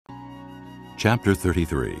Chapter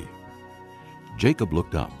 33. Jacob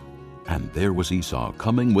looked up, and there was Esau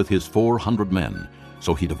coming with his 400 men.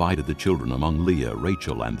 So he divided the children among Leah,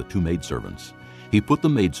 Rachel, and the two maidservants. He put the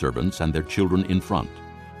maidservants and their children in front,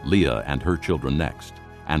 Leah and her children next,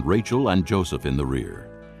 and Rachel and Joseph in the rear.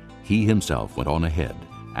 He himself went on ahead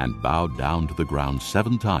and bowed down to the ground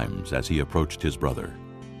 7 times as he approached his brother.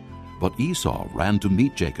 But Esau ran to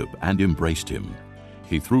meet Jacob and embraced him.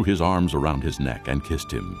 He threw his arms around his neck and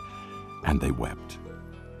kissed him, and they wept.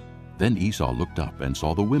 Then Esau looked up and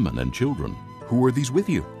saw the women and children. "Who are these with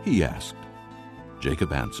you?" he asked.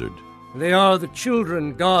 Jacob answered, "They are the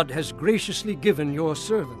children God has graciously given your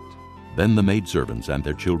servant." Then the maidservants and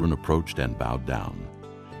their children approached and bowed down.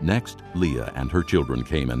 Next, Leah and her children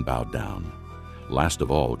came and bowed down. Last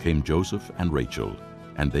of all came Joseph and Rachel,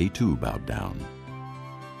 and they too bowed down.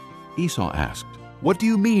 Esau asked, "What do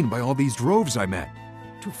you mean by all these droves I met?"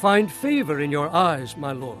 "To find favor in your eyes,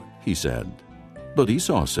 my lord." he said. But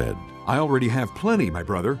Esau said, "I already have plenty, my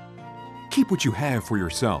brother. Keep what you have for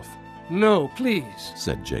yourself." "No, please.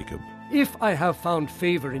 said Jacob. If I have found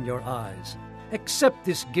favor in your eyes, accept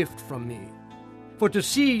this gift from me. For to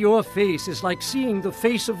see your face is like seeing the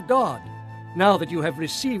face of God. Now that you have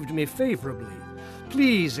received me favorably,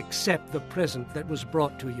 please accept the present that was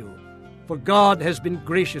brought to you. For God has been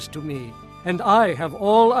gracious to me, and I have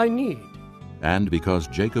all I need." And because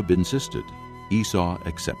Jacob insisted, Esau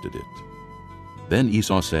accepted it. Then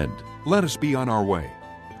Esau said, "Let us be on our way.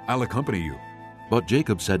 I'll accompany you." But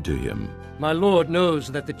Jacob said to him, "My lord knows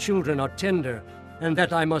that the children are tender, and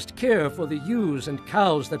that I must care for the ewes and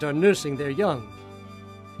cows that are nursing their young.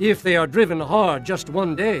 If they are driven hard just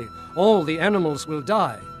one day, all the animals will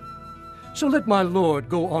die. So let my lord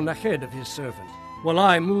go on ahead of his servant, while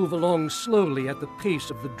I move along slowly at the pace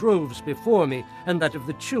of the droves before me and that of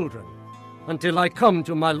the children, until I come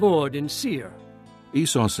to my lord in Seir."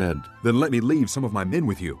 Esau said, "Then let me leave some of my men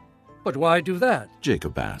with you." "But why do that?"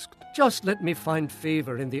 Jacob asked. "Just let me find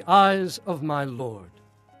favor in the eyes of my lord."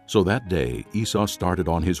 So that day Esau started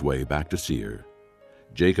on his way back to Seir.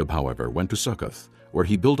 Jacob, however, went to Succoth, where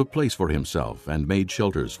he built a place for himself and made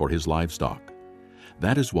shelters for his livestock.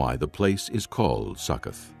 That is why the place is called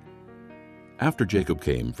Succoth. After Jacob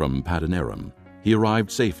came from Paddan Aram, he arrived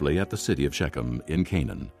safely at the city of Shechem in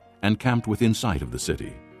Canaan and camped within sight of the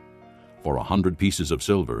city. For 100 pieces of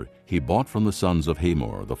silver he bought from the sons of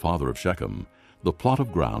Hamor, the father of Shechem, the plot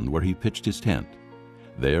of ground where he pitched his tent.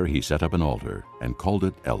 There he set up an altar and called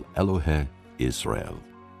it El Elohe Israel.